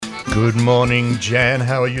Good morning, Jan.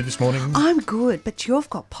 How are you this morning? I'm good, but you've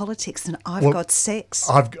got politics and I've got sex.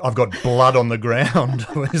 I've got blood on the ground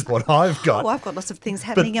is what I've got. Oh, I've got lots of things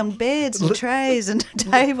happening on beds and trays and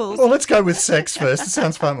tables. Well, let's go with sex first. It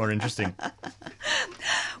sounds far more interesting.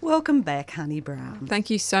 Welcome back, Honey Brown. Thank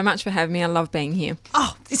you so much for having me. I love being here.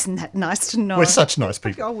 Oh, isn't that nice to know? We're such nice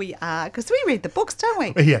people. Oh, we are, because we read the books, don't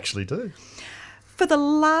we? We actually do. For the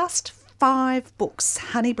last 5 books,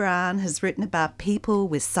 Honey Brown has written about people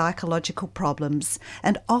with psychological problems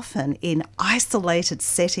and often in isolated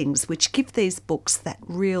settings, which give these books that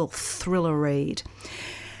real thriller read.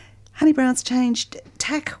 Honey Brown's changed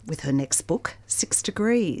tack with her next book, 6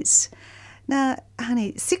 Degrees. Now,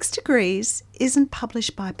 honey, 6 Degrees isn't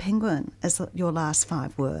published by Penguin as your last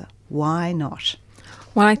 5 were. Why not?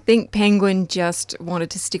 Well, I think Penguin just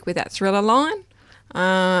wanted to stick with that thriller line.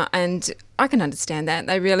 And I can understand that.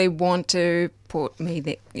 They really want to put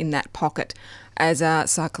me in that pocket as a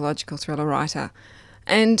psychological thriller writer.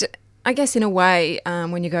 And I guess in a way,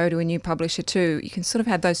 when you go to a new publisher too, you can sort of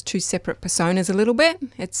have those 2 separate personas a little bit.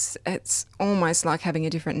 It's almost like having a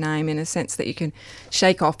different name in a sense that you can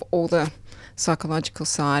shake off all the psychological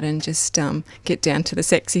side and just get down to the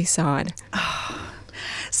sexy side.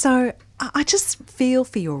 So I just feel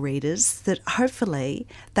for your readers that hopefully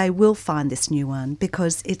they will find this new one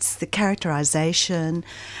because it's the characterisation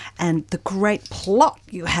and the great plot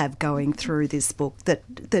you have going through this book that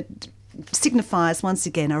signifies once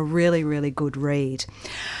again a really, really good read.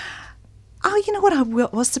 Oh, you know what I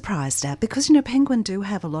was surprised at? Because, Penguin do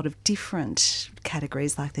have a lot of different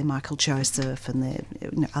categories like their Michael Joseph and their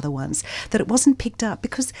other ones, that it wasn't picked up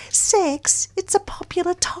because sex, it's a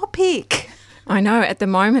popular topic. I know, at the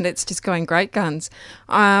moment it's just going great guns.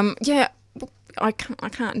 I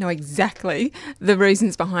can't know exactly the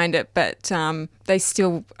reasons behind it, but they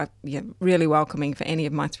still are really welcoming for any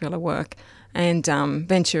of my thriller work. And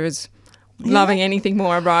Venture is loving anything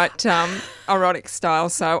more about erotic style,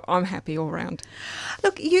 so I'm happy all round.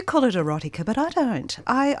 Look, you call it erotica, but I don't.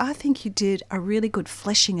 I think you did a really good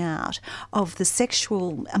fleshing out of the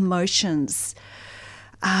sexual emotions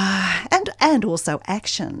and also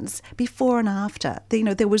actions before and after.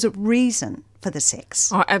 There was a reason for the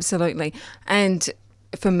sex. Oh, absolutely. And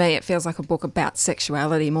for me, it feels like a book about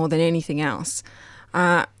sexuality more than anything else.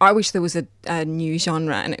 I wish there was a new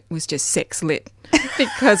genre and it was just sex lit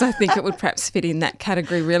because I think it would perhaps fit in that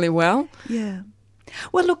category really well. Yeah.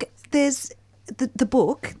 Well, look, there's the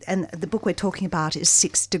book, and the book we're talking about is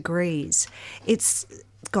 6 Degrees. It's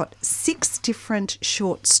got 6 different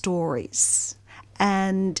short stories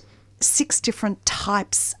and 6 different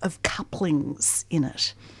types of couplings in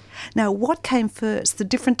it. Now, what came first, the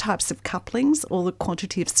different types of couplings or the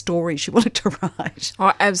quantity of stories you wanted to write?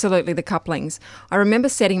 Oh, absolutely, the couplings. I remember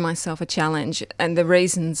setting myself a challenge, and the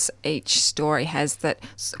reasons each story has that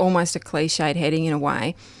almost a cliched heading in a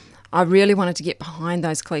way. I really wanted to get behind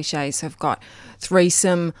those cliches. So I've got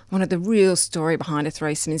threesome, wanted the real story behind a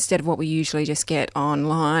threesome instead of what we usually just get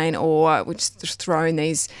online or we just throw in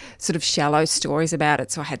these sort of shallow stories about it.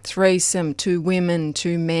 So I had threesome, 2 women,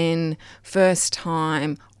 2 men, first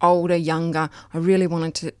time, older, younger. I really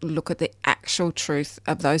wanted to look at the actual truth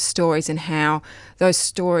of those stories and how those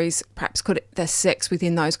stories perhaps the sex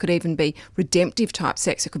within those could even be redemptive type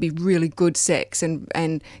sex. It could be really good sex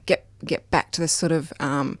and get back to the sort of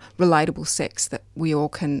relatable sex that we all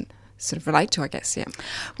can sort of relate to, I guess, yeah.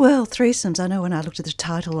 Well, threesomes, I know when I looked at the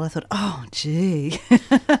title, I thought, oh, gee.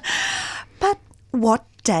 But what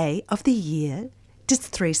day of the year does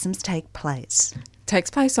threesomes take place? Takes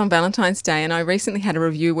place on Valentine's Day, and I recently had a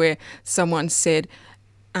review where someone said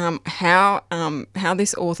how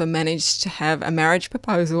this author managed to have a marriage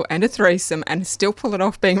proposal and a threesome and still pull it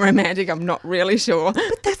off being romantic. I'm not really sure.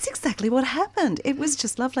 But that's exactly what happened. It was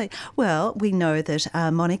just lovely. Well, we know that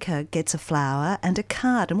Monica gets a flower and a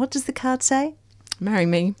card, and what does the card say? Marry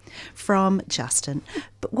me. From Justin.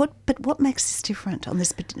 But what makes this different on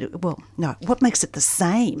this? Well, no. What makes it the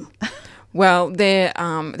same? Well, they're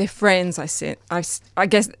friends, I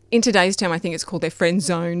guess in today's term I think it's called they're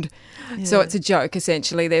friend-zoned. Yeah. So it's a joke,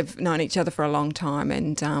 essentially. They've known each other for a long time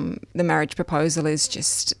and the marriage proposal is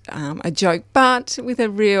just a joke, but with a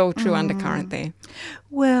real true undercurrent there.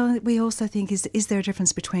 Well, we also think, is there a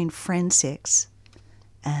difference between friend sex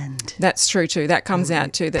and... That's true too. That comes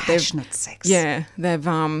out too. That passionate sex. Yeah, they've...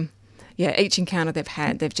 each encounter they've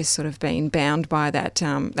had, they've just sort of been bound by that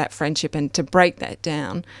that friendship, and to break that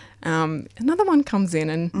down Another one comes in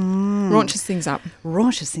and raunches things up.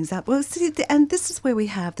 Raunches things up. Well, see, and this is where we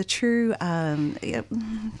have the true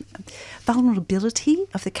vulnerability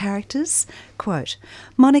of the characters. Quote,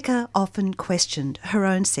 Monica often questioned her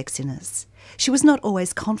own sexiness. She was not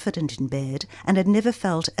always confident in bed and had never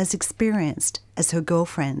felt as experienced as her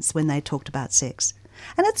girlfriends when they talked about sex.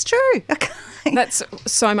 And it's true. That's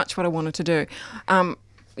so much what I wanted to do. I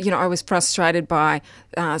was frustrated by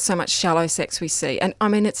so much shallow sex we see. And, I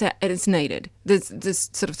mean, it's needed. There's this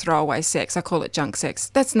sort of throwaway sex. I call it junk sex.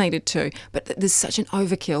 That's needed too. But there's such an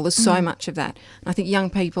overkill. There's so much of that. And I think young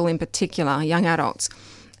people in particular, young adults,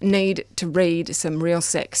 need to read some real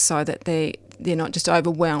sex so that they're not just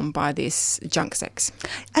overwhelmed by this junk sex.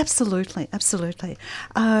 Absolutely, absolutely.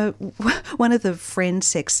 One of the friend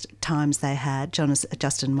sex times they had,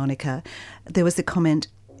 Justin and Monica, there was the comment,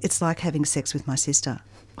 it's like having sex with my sister.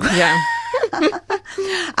 Yeah.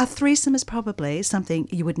 A threesome is probably something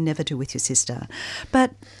you would never do with your sister.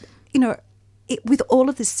 But, with all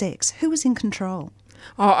of this sex, who was in control?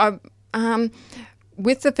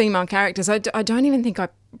 With the female characters, I don't even think I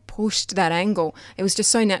pushed that angle. It was just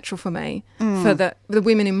so natural for me. For the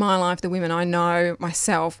women in my life, the women I know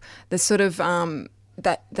myself, the sort of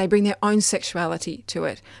that they bring their own sexuality to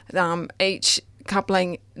it. Each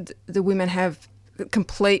coupling, the women have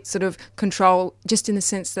complete sort of control just in the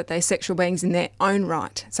sense that they're sexual beings in their own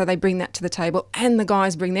right. So they bring that to the table, and the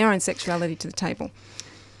guys bring their own sexuality to the table.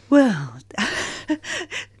 Well,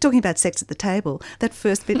 talking about sex at the table, that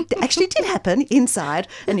first bit actually did happen inside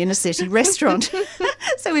an inner city restaurant.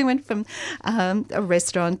 So we went from a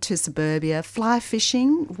restaurant to suburbia, fly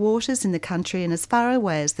fishing, waters in the country, and as far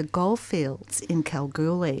away as the golf fields in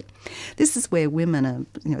Kalgoorlie. This is where women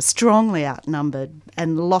are strongly outnumbered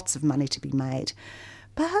and lots of money to be made.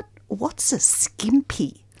 But what's a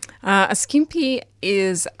skimpy? A skimpy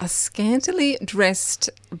is a scantily dressed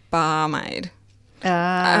barmaid.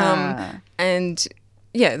 And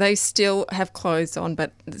yeah, they still have clothes on,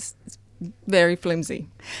 but it's very flimsy.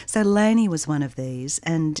 So Lainey was one of these,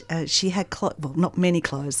 and she had not many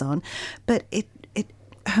clothes on, but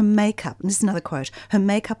her makeup, and this is another quote, her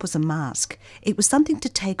makeup was a mask. It was something to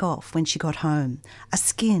take off when she got home, a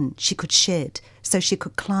skin she could shed so she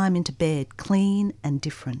could climb into bed clean and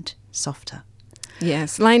different, softer.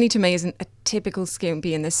 Yes, Lainey to me isn't a typical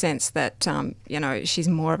skimpy in the sense that, she's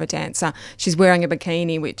more of a dancer. She's wearing a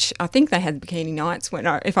bikini, which I think they had bikini nights,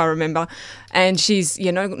 if I remember, and she's,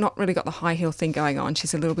 not really got the high heel thing going on.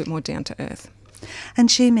 She's a little bit more down to earth.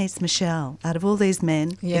 And she meets Michelle. Out of all these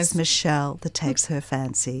men, yes, it's Michelle that takes her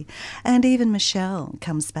fancy. And even Michelle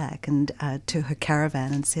comes back and to her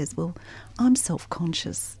caravan and says, well, I'm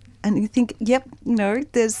self-conscious. And you think, yep,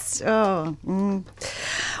 there's...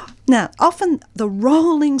 Now, often the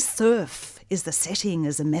rolling surf is the setting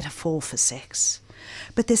as a metaphor for sex.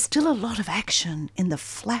 But there's still a lot of action in the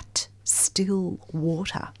flat, still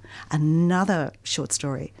water. Another short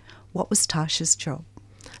story. What was Tasha's job?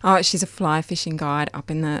 Oh, she's a fly fishing guide up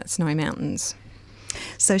in the Snowy Mountains.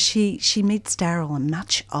 So she meets Daryl, a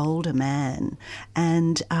much older man,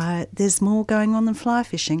 and there's more going on than fly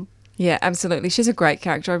fishing. Yeah, absolutely. She's a great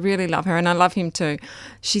character. I really love her, and I love him too.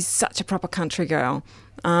 She's such a proper country girl.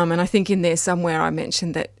 And I think in there somewhere I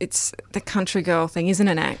mentioned that it's the country girl thing isn't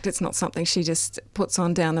an act. It's not something she just puts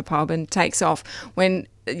on down the pub and takes off when,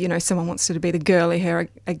 someone wants her to be the girly her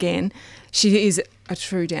again. She is a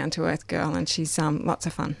true down-to-earth girl, and she's lots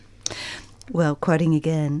of fun. Well, quoting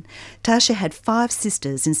again, Tasha had 5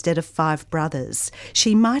 sisters instead of 5 brothers.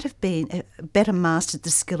 She might have been better mastered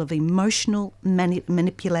the skill of emotional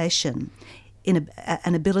manipulation, in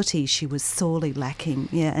an ability she was sorely lacking.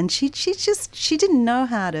 Yeah, and she didn't know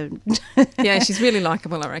how to... Yeah, she's really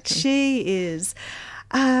likeable, I reckon. She is.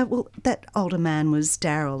 Well, that older man was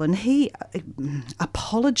Daryl, and he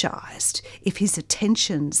apologised if his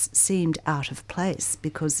attentions seemed out of place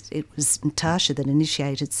because it was Natasha that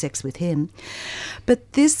initiated sex with him.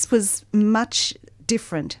 But this was much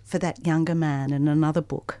different for that younger man in another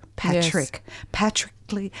book, Patrick. Yes.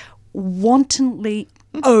 Patrick wantonly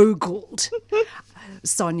ogled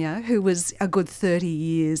Sonia, who was a good 30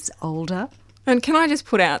 years older. And can I just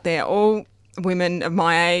put out there, all women of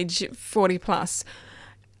my age, 40 plus,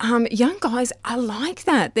 young guys are like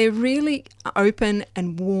that. They're really open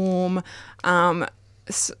and warm. I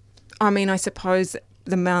suppose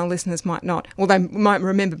the male listeners might not, or they might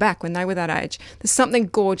remember back when they were that age. There's something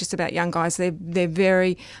gorgeous about young guys. They're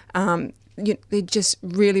very, they're just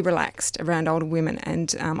really relaxed around older women,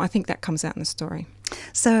 and I think that comes out in the story.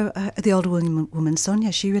 So the older woman,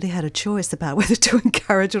 Sonia, she really had a choice about whether to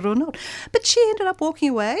encourage it or not. But she ended up walking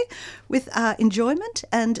away with enjoyment,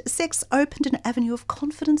 and sex opened an avenue of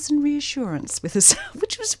confidence and reassurance with herself,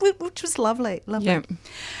 which was lovely. Yeah.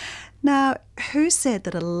 Now, who said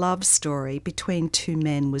that a love story between two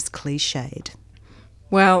men was cliched?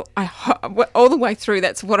 Well, all the way through,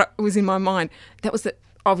 that's what was in my mind. That was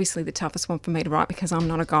obviously the toughest one for me to write because I'm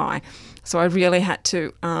not a guy. So I really had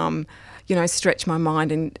to, stretch my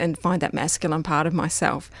mind and find that masculine part of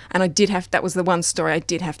myself. And that was the one story I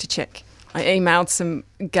did have to check. I emailed some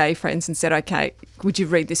gay friends and said, okay, would you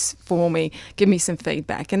read this for me? Give me some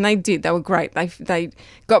feedback. And they did. They were great. They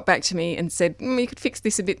got back to me and said, you could fix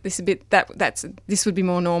this a bit, this would be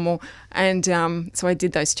more normal. And so I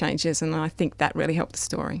did those changes, and I think that really helped the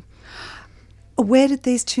story. Where did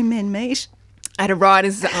these two men meet? At a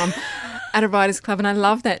writer's club, and I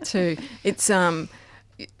love that too. It's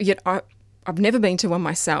I've never been to one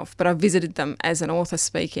myself, but I visited them as an author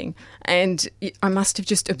speaking, and I must have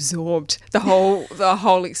just absorbed the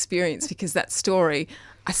whole experience, because that story,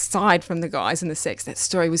 aside from the guys and the sex, that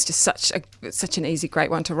story was just such an easy, great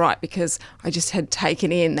one to write, because I just had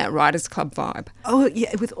taken in that writers' club vibe. Oh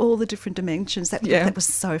yeah, with all the different dimensions. That was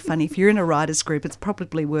so funny. If you're in a writers' group, it's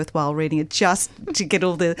probably worthwhile reading it just to get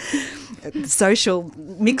all the social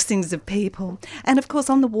mixings of people. And of course,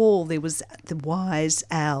 on the wall there was the wise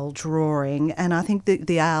owl drawing, and I think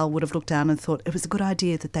the owl would have looked down and thought it was a good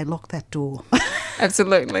idea that they locked that door.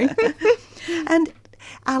 Absolutely. And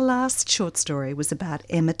our last short story was about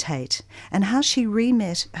Emma Tate and how she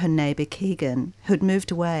re-met her neighbour Keegan, who'd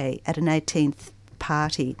moved away at an 18th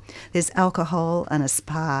party. There's alcohol and a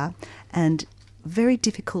spa and very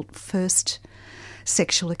difficult first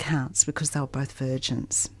sexual accounts because they were both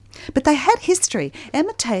virgins. But they had history.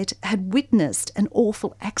 Emma Tate had witnessed an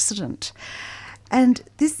awful accident, and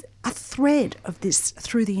a thread of this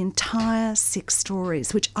through the entire 6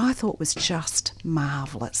 stories, which I thought was just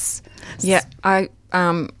marvellous. Yeah,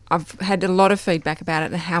 I've had a lot of feedback about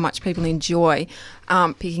it and how much people enjoy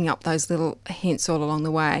picking up those little hints all along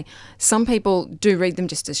the way. Some people do read them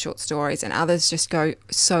just as short stories, and others just go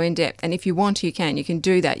so in depth. And if you want to, you can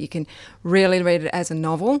do that. You can really read it as a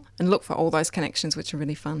novel and look for all those connections, which are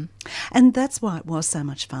really fun. And that's why it was so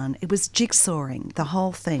much fun. It was jigsawing, the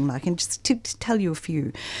whole thing. And just to tell you a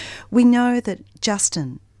few, we know that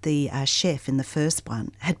Justin, the chef in the first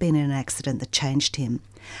one, had been in an accident that changed him.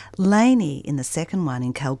 Lainey, in the second one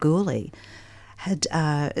in Kalgoorlie, had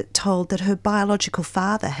told that her biological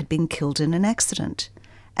father had been killed in an accident.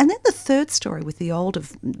 And then the third story with the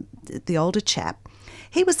older chap,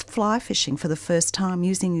 he was fly fishing for the first time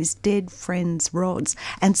using his dead friend's rods.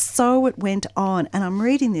 And so it went on. And I'm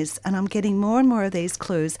reading this and I'm getting more and more of these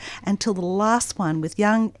clues until the last one with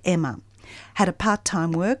young Emma had a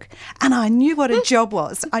part-time work, and I knew what her job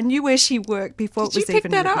was. I knew where she worked before it was even... Did you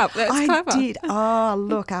pick that up? That's clever. I did. Oh,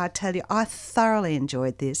 look, I tell you, I thoroughly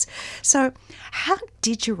enjoyed this. So how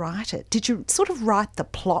did you write it? Did you sort of write the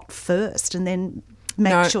plot first and then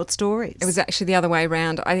make short stories? It was actually the other way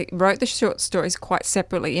around. I wrote the short stories quite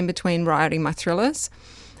separately in between writing my thrillers.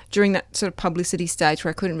 During that sort of publicity stage where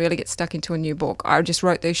I couldn't really get stuck into a new book, I just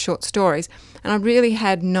wrote these short stories, and I really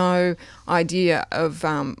had no idea of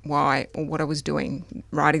why or what I was doing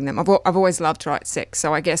writing them. I've always loved to write sex,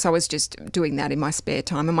 so I guess I was just doing that in my spare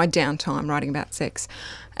time and my downtime, writing about sex.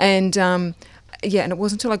 And and it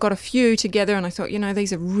wasn't until I got a few together and I thought,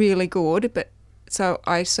 these are really good, but so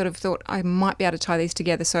I sort of thought I might be able to tie these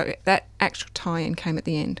together. So that actual tie-in came at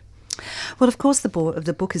the end. Well, of course, the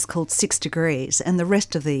book is called 6 Degrees, and the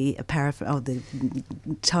rest of the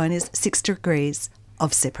tone is 6 Degrees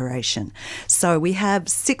of Separation. So we have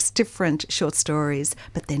 6 different short stories,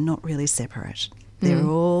 but they're not really separate. They're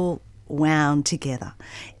all wound together.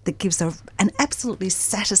 That gives an absolutely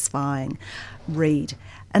satisfying read.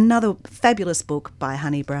 Another fabulous book by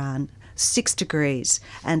Honey Brown, 6 Degrees,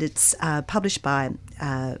 and it's published by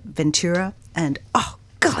Ventura, and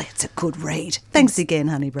golly, it's a good read. Thanks again,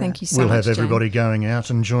 Honey Brown. Thank you so much, We'll have Jane. everybody going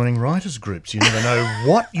out and joining writers' groups. You never know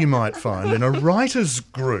what you might find in a writers'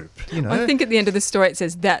 group. I think at the end of the story it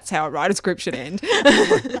says that's how a writers' group should end.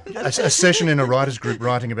 A session in a writers' group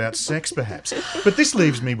writing about sex, perhaps. But this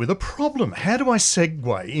leaves me with a problem. How do I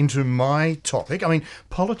segue into my topic? I mean,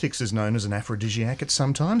 politics is known as an aphrodisiac at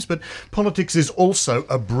some times, but politics is also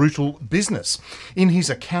a brutal business. In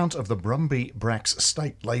his account of the Brumby-Bracks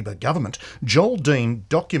state Labor government, Joel Dean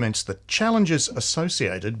documents the challenges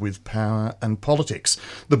associated with power and politics.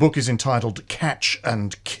 The book is entitled Catch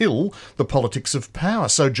and Kill, The Politics of Power.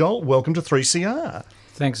 So, Joel, welcome to 3CR.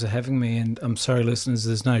 Thanks for having me, and I'm sorry, listeners,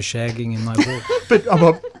 there's no shagging in my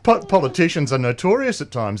book. But politicians are notorious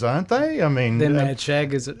at times, aren't they? I mean, They're mad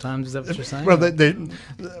shaggers at times, is that what you're saying? well,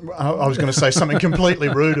 I was going to say something completely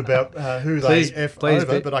rude about who Please- they F please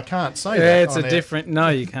over, be- but I can't say yeah, that. it's on a air. different... No,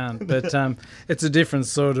 you can't. But it's a different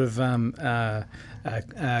sort of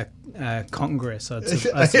congress, I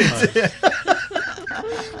suppose.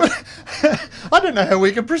 I don't know how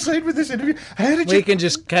we can proceed with this interview. How did We you can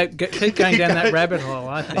just keep going down that rabbit hole,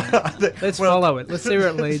 I think. Let's follow it. Let's see where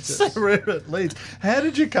it leads us. where it leads? How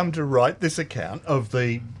did you come to write this account of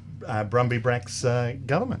the Brumby-Bracks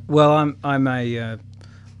government? Well,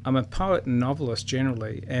 I'm a poet and novelist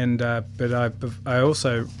generally, and but I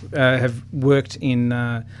also have worked in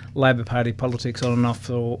Labor Party politics on and off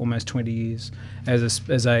for almost 20 years as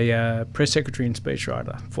a press secretary and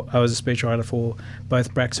speechwriter. I was a speechwriter for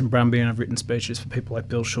both Bracks and Brumby, and I've written speeches for people like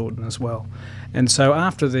Bill Shorten as well. And so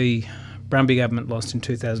after the Brumby government lost in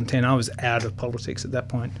 2010, I was out of politics at that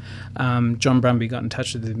point. John Brumby got in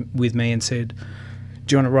touch with me and said,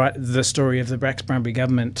 "Do you want to write the story of the Bracks-Brumby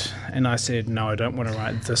government?" And I said, "No, I don't want to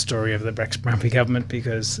write the story of the Bracks-Brumby government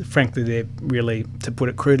because, frankly, they're really, to put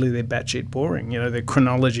it crudely, they're batshit boring. You know, the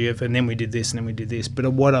chronology of, and then we did this, and then we did this.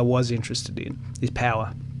 But what I was interested in is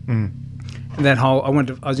power. And that whole, I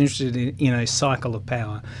was interested in a cycle of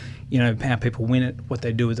power. You know, how people win it, what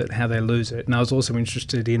they do with it, how they lose it. And I was also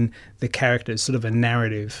interested in the characters, sort of a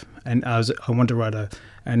narrative. And I wanted to write a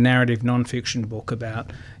narrative non-fiction book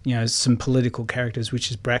about, you know, some political characters, which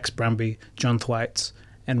is Bracks, Brumby, John Thwaites,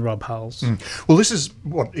 and Rob Hulls. Well, this is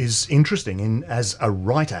what is interesting as a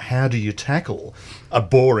writer. How do you tackle a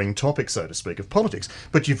boring topic, so to speak, of politics?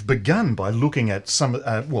 But you've begun by looking at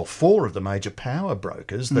four of the major power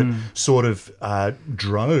brokers that sort of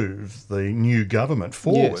drove the new government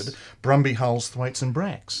forward: Yes. Brumby, Hulls, Thwaites, and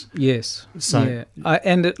Bracks. Yes. So- Yeah.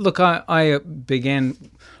 I began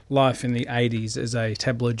life in the 80s as a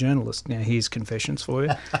tabloid journalist. Now, here's confessions for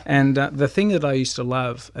you. And the thing that I used to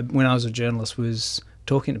love when I was a journalist was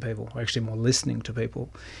talking to people, or actually more listening to people.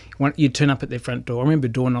 You turn up at their front door. I remember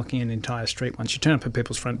door knocking an entire street once. You turn up at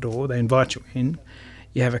people's front door, they invite you in,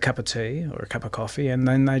 you have a cup of tea or a cup of coffee, and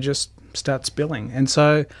then they just start spilling. And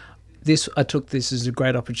so I took this as a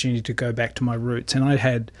great opportunity to go back to my roots, and I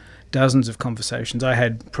had dozens of conversations. I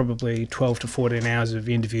had probably 12 to 14 hours of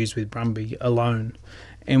interviews with Brumby alone,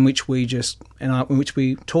 in which we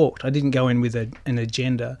talked. I didn't go in with an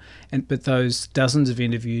agenda, but those dozens of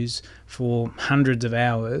interviews for hundreds of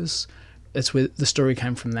hours, that's where the story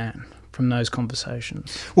came from those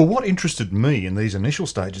conversations. Well, what interested me in these initial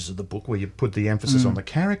stages of the book, where you put the emphasis on the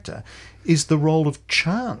character, is the role of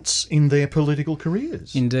chance in their political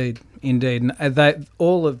careers. Indeed. And the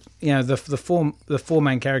four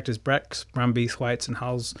main characters, Bracks, Brumby, Thwaites, and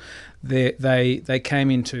Hulls, they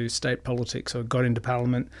came into state politics or got into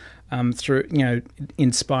Parliament through,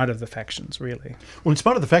 in spite of the factions, really. Well, in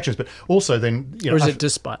spite of the factions, but also then, Or is it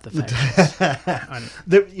despite the factions?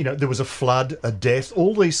 there was a flood, a death,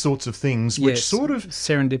 all these sorts of things, which Yes, sort of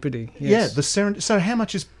serendipity. Yes. So how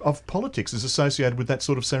much of politics is associated with that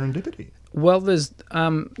sort of serendipity? Well, there's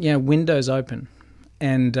windows open,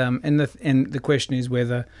 and the question is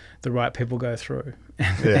whether the right people go through.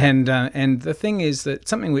 And the thing is that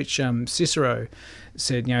something which Cicero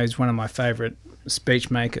said, is one of my favourite speech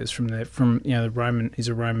makers from the Roman. He's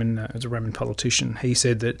a Roman politician. He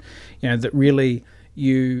said that that really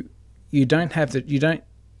you don't have the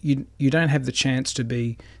chance to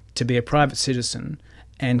be a private citizen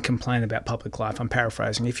and complain about public life. I'm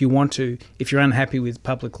paraphrasing. If you're unhappy with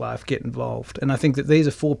public life, get involved. And I think that these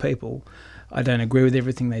are four people. I don't agree with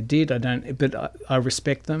everything they did. But I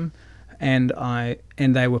respect them, and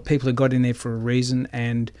they were people who got in there for a reason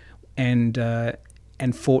and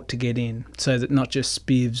fought to get in, so that not just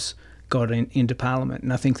spivs got into Parliament.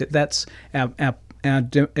 And I think that's our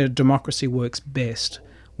democracy works best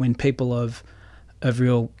when people of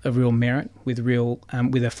real merit, with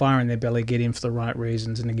a fire in their belly, get in for the right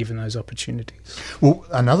reasons and are given those opportunities. Well,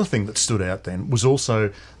 another thing that stood out then was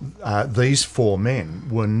also these four men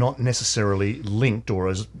were not necessarily linked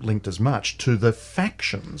as much to the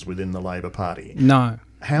factions within the Labor Party. No.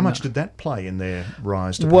 How much did that play in their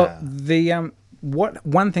rise to power? Well,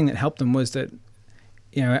 one thing that helped them was that,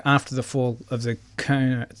 after the fall of the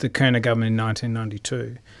Kerner government in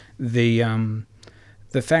 1992,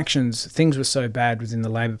 the factions, things were so bad within the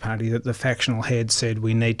Labor Party that the factional head said,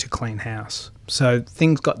 we need to clean house. So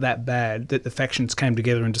things got that bad that the factions came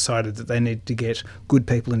together and decided that they needed to get good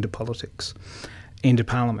people into politics, into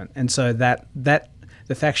Parliament. And so that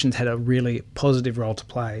the factions had a really positive role to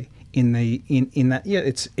play in that.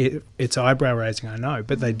 Yeah, it's eyebrow raising, I know,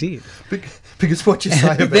 but they did. Because what you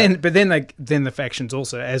say about... But then the factions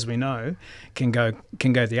also, as we know, can go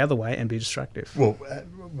the other way and be destructive. Well,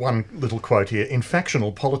 one little quote here. In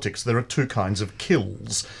factional politics, there are two kinds of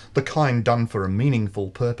kills. The kind done for a meaningful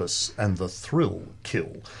purpose and the thrill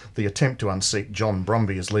kill. The attempt to unseat John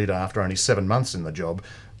Brumby as leader after only 7 months in the job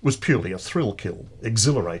was purely a thrill kill,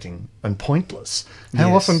 exhilarating and pointless.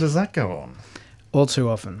 How Yes. often does that go on? All too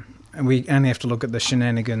often. And we only have to look at the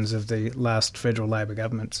shenanigans of the last federal Labor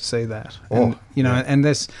government to see that. And, and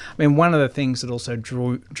this, I mean, one of the things that also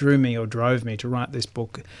drove me to write this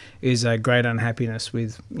book is a great unhappiness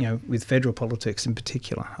with federal politics in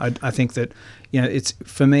particular. I think that, it's,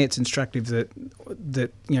 for me, it's instructive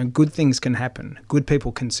that good things can happen. Good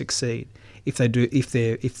people can succeed if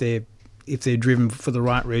they're driven for the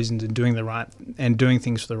right reasons and doing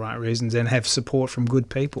things for the right reasons and have support from good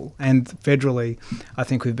people. And federally, I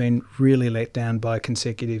think we've been really let down by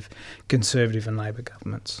consecutive Conservative and Labor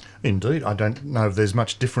governments. Indeed. I don't know if there's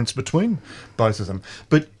much difference between both of them.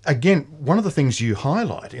 But again, one of the things you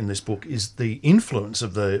highlight in this book is the influence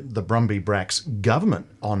of the Brumby-Bracks government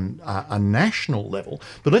on a national level.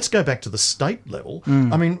 But let's go back to the state level.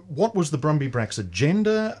 I mean, what was the Brumby-Bracks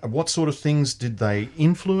agenda? What sort of things did they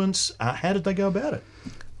influence? How did they go about it?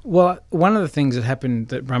 Well, one of the things that happened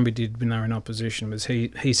that Brumby did when they were in opposition was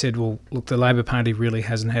he said, well, look, the Labor Party really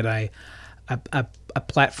hasn't had a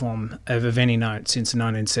platform of any note since the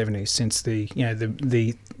 1970s, since the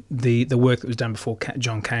work that was done before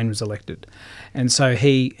John Cain was elected. And so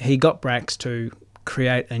he got Bracks to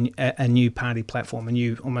create a new party platform,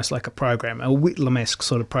 almost like a program, a Whitlam-esque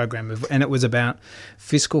sort of program, and it was about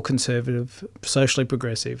fiscal conservative, socially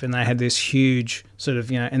progressive, and they had this huge sort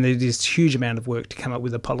of, and they did this huge amount of work to come up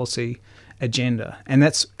with a policy agenda, and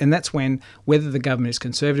that's when, whether the government is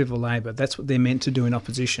Conservative or Labor, that's what they're meant to do in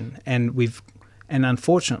opposition, and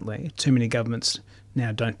unfortunately, too many governments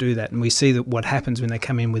now don't do that, and we see that what happens when they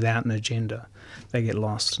come in without an agenda. They get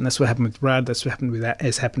lost, and that's what happened with Rudd. That's what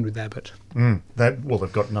has happened with Abbott.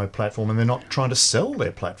 They've got no platform, and they're not trying to sell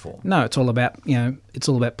their platform. No, it's all about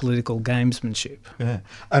political gamesmanship. Yeah,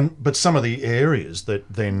 but some of the areas that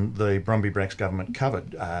then the Brumby-Bracks government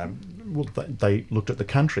covered, they looked at the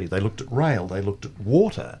country, they looked at rail, they looked at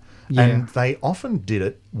water, and they often did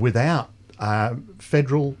it without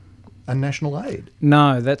federal and national aid.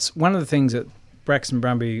 No, that's one of the things that Bracks and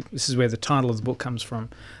Brumby, this is where the title of the book comes from,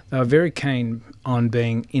 they were very keen on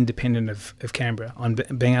being independent of Canberra, on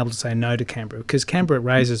being able to say no to Canberra, because Canberra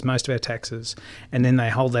raises most of our taxes, and then they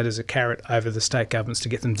hold that as a carrot over the state governments to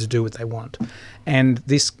get them to do what they want. And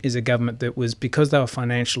this is a government that was, because they were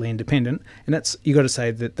financially independent, and that's, you got to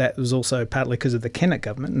say that was also partly because of the Kennett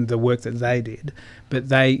government and the work that they did, but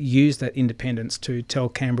they used that independence to tell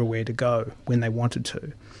Canberra where to go when they wanted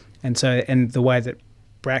to. And so, and the way that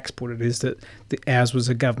Bracks put it is that ours was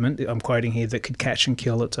a government, I'm quoting here, that could catch and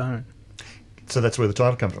kill its own. So that's where the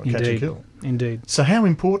title comes from, Indeed. Catch and Kill. Indeed. So how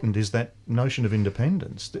important is that notion of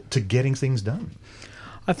independence to getting things done?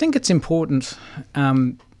 I think it's important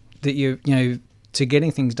that you to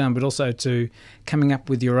getting things done, but also to coming up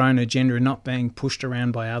with your own agenda and not being pushed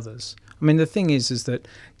around by others. I mean, the thing is that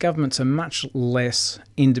governments are much less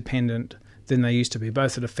independent than they used to be,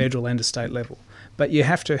 both at a federal and a state level. But you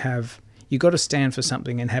have to have... You've got to stand for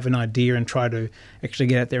something and have an idea and try to actually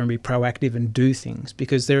get out there and be proactive and do things,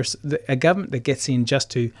 because there's a government that gets in just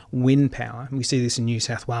to win power, and we see this in New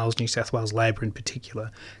South Wales Labor in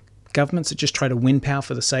particular. Governments that just try to win power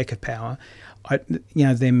for the sake of power,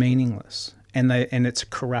 they're meaningless, and it's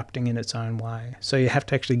corrupting in its own way. So you have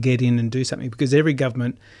to actually get in and do something, because every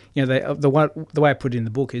government, the way I put it in the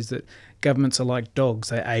book is that governments are like dogs;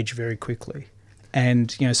 they age very quickly,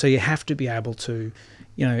 and so you have to be able to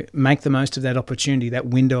make the most of that opportunity, that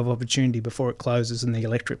window of opportunity before it closes and the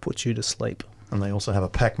electorate puts you to sleep. And they also have a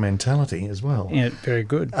pack mentality as well. Yeah, very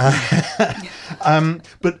good.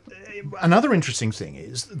 But another interesting thing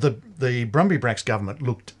is the Brumby-Bracks government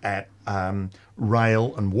looked at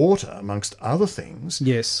rail and water, amongst other things,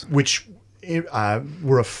 yes, which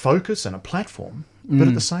were a focus and a platform, but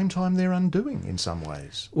at the same time they're undoing in some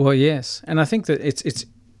ways. Well, yes, and I think that it's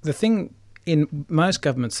the thing. In most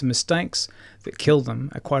governments, the mistakes that kill them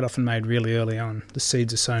are quite often made really early on. The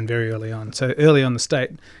seeds are sown very early on. So early on, the state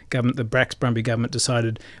government, the Bracks-Brumby government,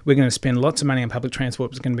 decided we're going to spend lots of money on public transport,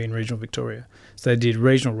 but it's going to be in regional Victoria. So they did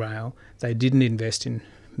regional rail. They didn't invest in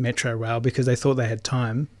metro rail because they thought they had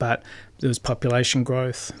time, but there was population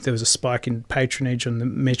growth, there was a spike in patronage on the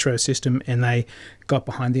metro system, and they got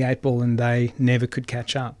behind the eight ball and they never could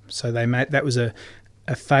catch up. So that was a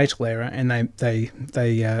fatal error, and they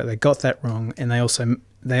got that wrong, and they also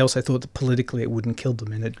they also thought that politically it wouldn't kill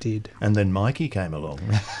them, and it did. And then Mikey came along.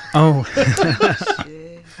 Oh,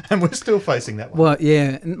 And we're still facing that one. well,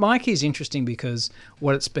 yeah. And Mikey's interesting because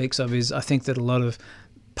what it speaks of is, I think that a lot of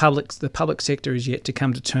the public sector is yet to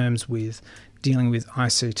come to terms with dealing with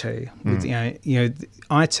ICT, with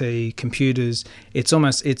IT, computers. It's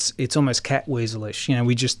almost cat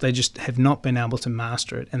weaselish. They just have not been able to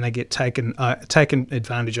master it, and they get taken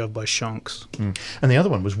advantage of by shonks. And the other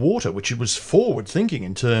one was water, which was forward thinking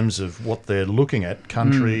in terms of what they're looking at,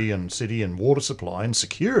 country and city and water supply and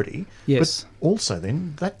security. Yes. But also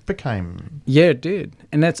then that became... Yeah, it did.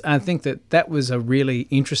 And I think that was a really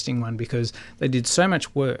interesting one because they did so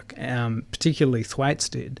much work, particularly Thwaites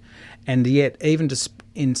did, and yet even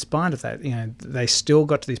in spite of that, they still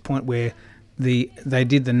got to this point where they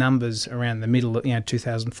did the numbers around the middle of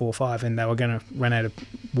 2004-05, and they were going to run out of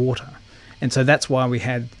water. And so that's why we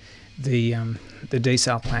had the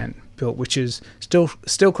desal plant built, which is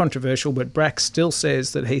still controversial, but Brack still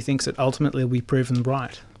says that he thinks that ultimately will be proven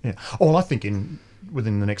right. Yeah. Well, I think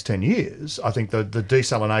within the next 10 years, I think the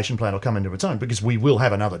desalination plant will come into its own because we will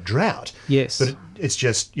have another drought. Yes. But it's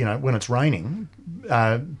just, when it's raining,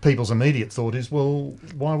 people's immediate thought is, well,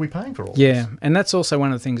 why are we paying for all this? Yeah, and that's also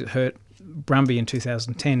one of the things that hurt Brumby in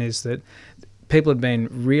 2010 is that people had been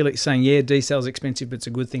really saying, yeah, desal's expensive, but it's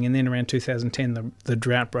a good thing. And then around 2010, the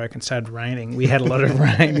drought broke and started raining. We had a lot of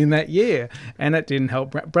rain in that year, and it didn't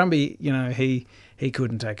help. Brumby, he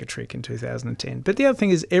couldn't take a trick in 2010. But the other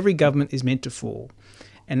thing is every government is meant to fall,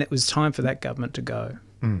 and it was time for that government to go.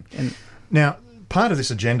 And now, part of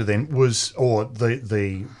this agenda then was, or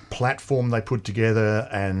the platform they put together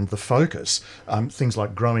and the focus, things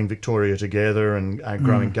like growing Victoria together and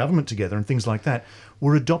growing government together and things like that,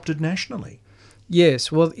 were adopted nationally.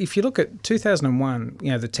 Yes, well, if you look at 2001,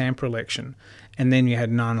 the Tampa election, and then you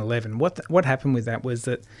had 9/11, what happened with that was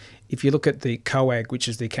that if you look at the COAG, which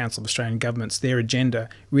is the Council of Australian Governments, their agenda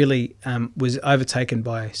really was overtaken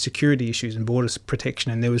by security issues and border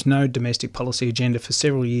protection, and there was no domestic policy agenda for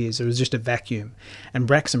several years. It was just a vacuum. And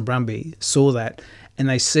Bracks and Brumby saw that, and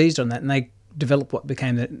they seized on that, and they developed what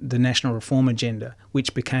became the National Reform Agenda,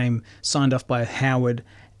 which became signed off by Howard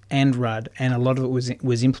and Rudd, and a lot of it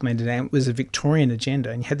was implemented, and it was a Victorian agenda.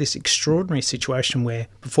 And you had this extraordinary situation where,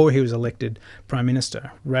 before he was elected Prime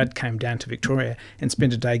Minister, Rudd came down to Victoria and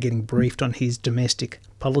spent a day getting briefed on his domestic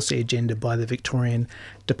policy agenda by the Victorian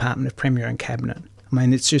Department of Premier and Cabinet. I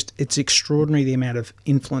mean, it's extraordinary the amount of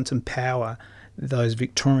influence and power that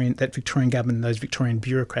Victorian government and those Victorian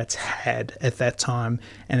bureaucrats had at that time.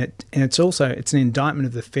 And it's an indictment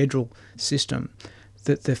of the federal system,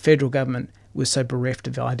 that the federal government was so bereft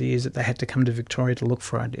of ideas that they had to come to Victoria to look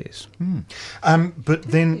for ideas. But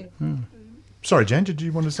then... Sorry, Jan, did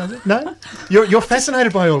you want to say that? No? You're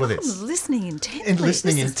fascinated by all of this. I'm listening intently. This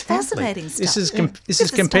is fascinating stuff. This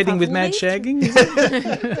is competing with mad shagging?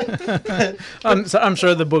 I'm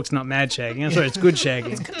sure the book's not mad shagging. I'm sure it's good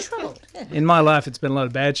shagging. It's controlled. Yeah. In my life, it's been a lot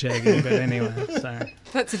of bad shagging, but anyway. So.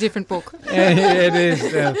 That's a different book. Yeah, it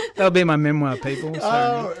is. That'll be my memoir, people.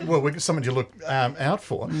 So. Well, something to look out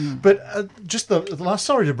for. But just the last,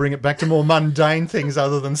 sorry to bring it back to more mundane things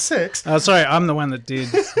other than sex. Oh, sorry, I'm the one that did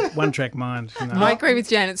One Track Mind. I agree with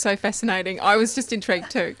Jan. It's so fascinating. I was just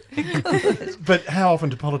intrigued too. But how often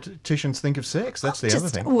do politicians think of sex? That's the other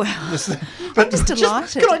thing. Well, I'm just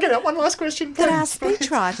delighted. Can I get out one last question, please? That our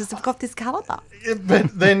speechwriters have got this calibre.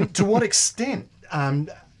 But then, to what extent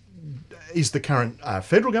is the current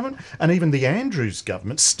federal government and even the Andrews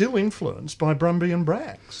government still influenced by Brumby and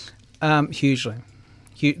Bracks? Hugely.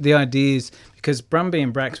 The idea is because Brumby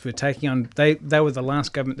and Bracks were taking on, they were the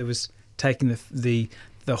last government that was taking the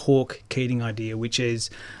Hawke-Keating idea, which is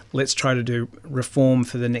let's try to do reform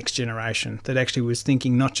for the next generation, that actually was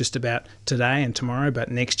thinking not just about today and tomorrow,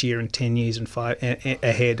 but next year and 10 years and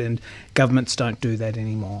ahead, and governments don't do that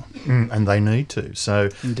anymore. And they need to. So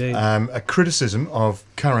Indeed. A criticism of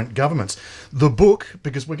current governments. The book,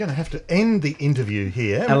 because we're going to have to end the interview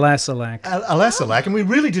here. Alas, alack. Alas, alack. And we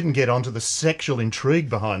really didn't get onto the sexual intrigue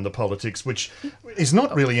behind the politics, which is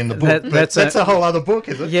not really in the book, but that's a whole other book,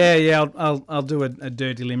 is it? Yeah, I'll do a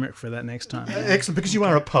dirty limerick for that next time. Excellent, because you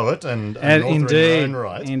are a poet and an author indeed, in your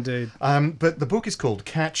own right. Indeed. But the book is called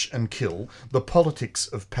Catch and Kill, The Politics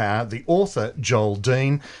of Power. The author, Joel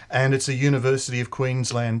Dean, and it's a University of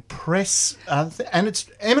Queensland press, and it's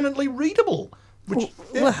eminently readable. Well,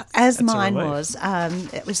 as That's mine was.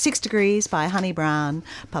 It was 6 Degrees by Honey Brown,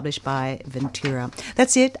 published by Ventura.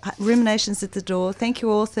 That's it. Ruminations at the door. Thank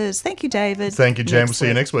you, authors. Thank you, David. Thank you, Jan. We'll see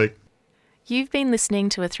you next week. You've been listening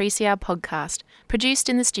to a 3CR podcast produced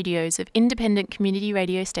in the studios of independent community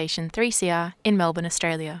radio station 3CR in Melbourne,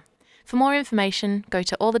 Australia. For more information, go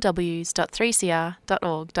to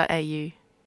allthews.3cr.org.au.